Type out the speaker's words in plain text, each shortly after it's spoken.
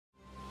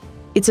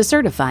It's a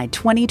certified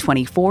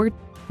 2024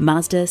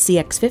 Mazda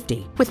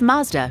CX-50. With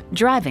Mazda,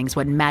 driving's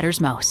what matters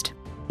most.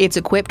 It's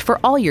equipped for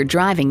all your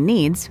driving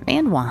needs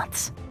and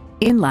wants.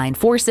 Inline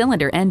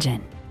 4-cylinder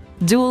engine,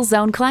 dual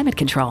zone climate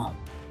control,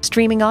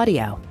 streaming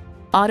audio,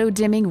 auto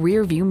dimming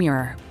rear view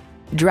mirror,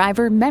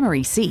 driver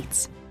memory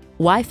seats,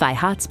 Wi-Fi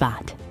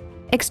hotspot,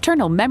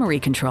 external memory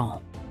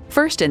control,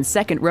 first and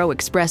second row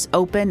express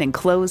open and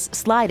close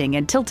sliding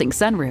and tilting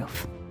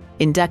sunroof,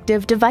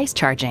 inductive device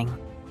charging,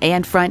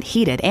 and front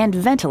heated and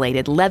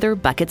ventilated leather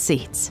bucket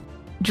seats.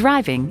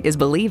 Driving is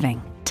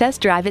believing.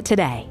 Test drive it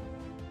today.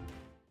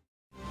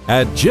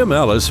 At Jim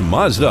Ellis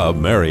Mazda of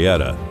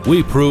Marietta,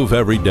 we prove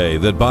every day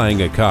that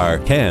buying a car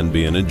can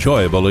be an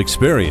enjoyable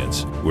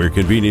experience. We're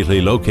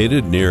conveniently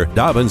located near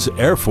Dobbins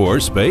Air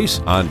Force Base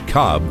on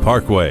Cobb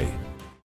Parkway.